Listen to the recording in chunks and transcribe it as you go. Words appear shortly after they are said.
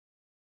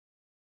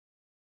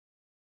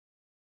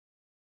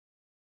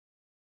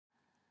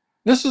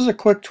This is a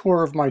quick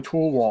tour of my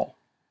tool wall.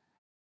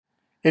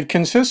 It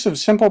consists of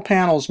simple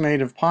panels made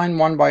of pine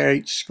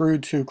 1x8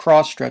 screwed to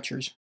cross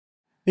stretchers.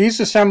 These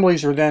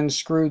assemblies are then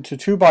screwed to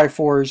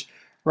 2x4s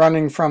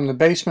running from the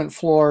basement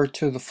floor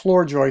to the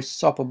floor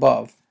joists up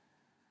above.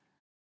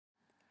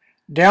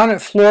 Down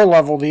at floor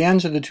level, the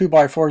ends of the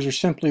 2x4s are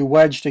simply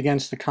wedged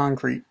against the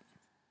concrete.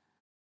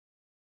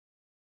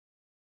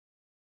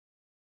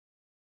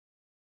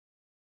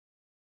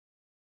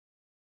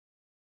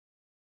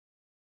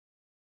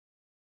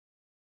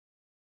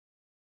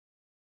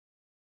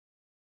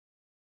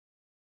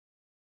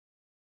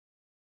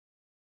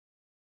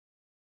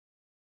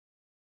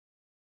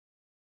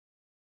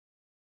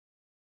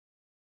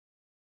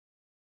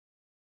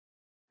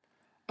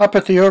 Up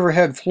at the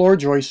overhead floor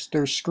joists,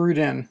 they're screwed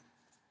in.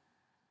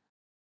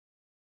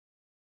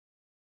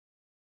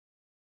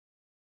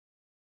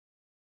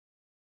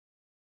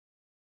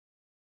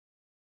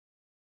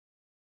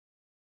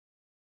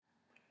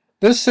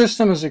 This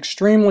system is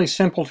extremely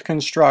simple to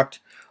construct,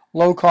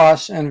 low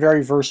cost, and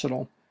very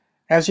versatile.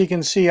 As you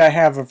can see, I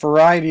have a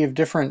variety of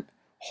different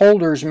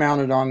holders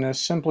mounted on this,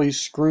 simply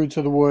screwed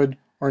to the wood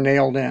or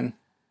nailed in.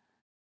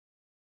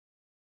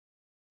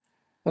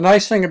 The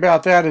nice thing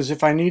about that is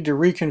if I need to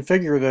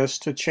reconfigure this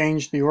to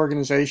change the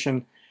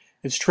organization,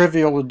 it's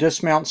trivial to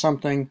dismount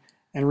something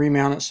and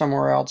remount it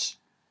somewhere else.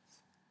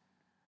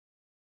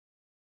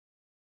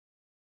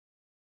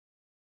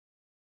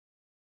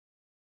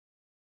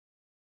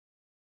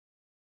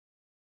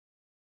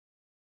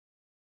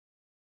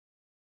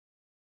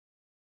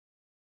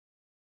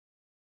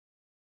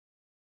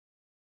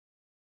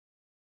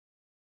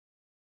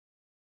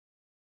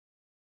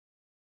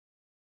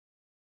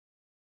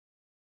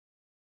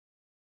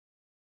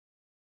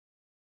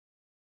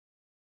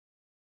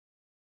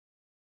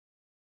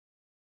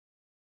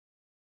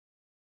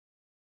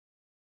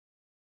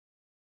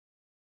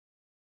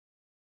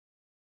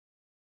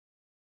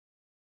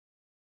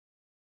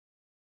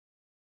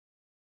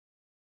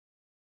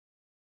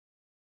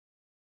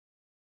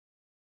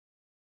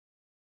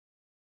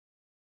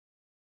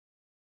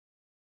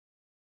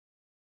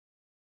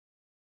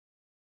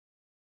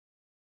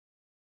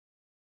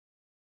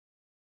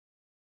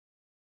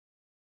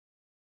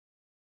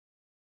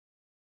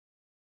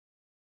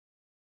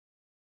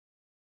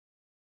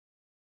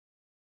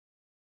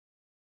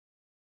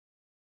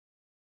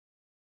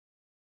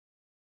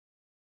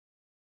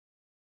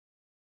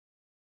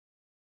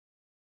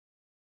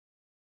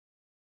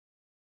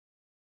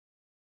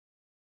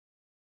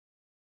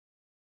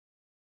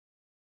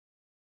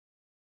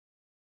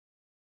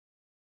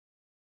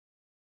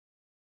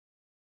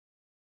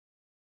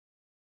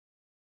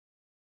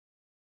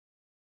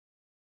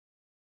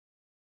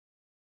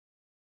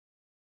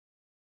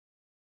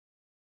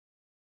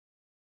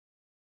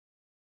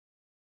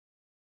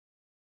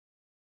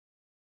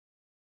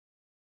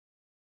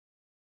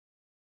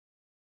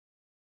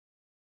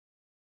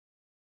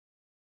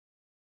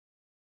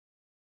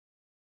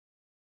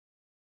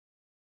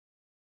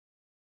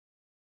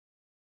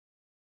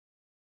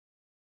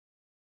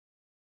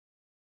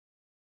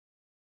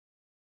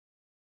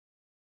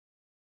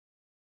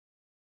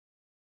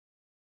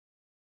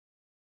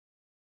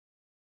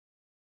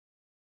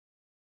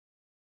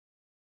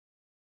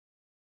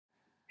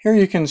 Here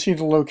you can see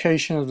the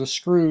location of the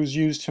screws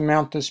used to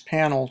mount this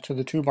panel to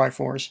the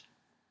 2x4s.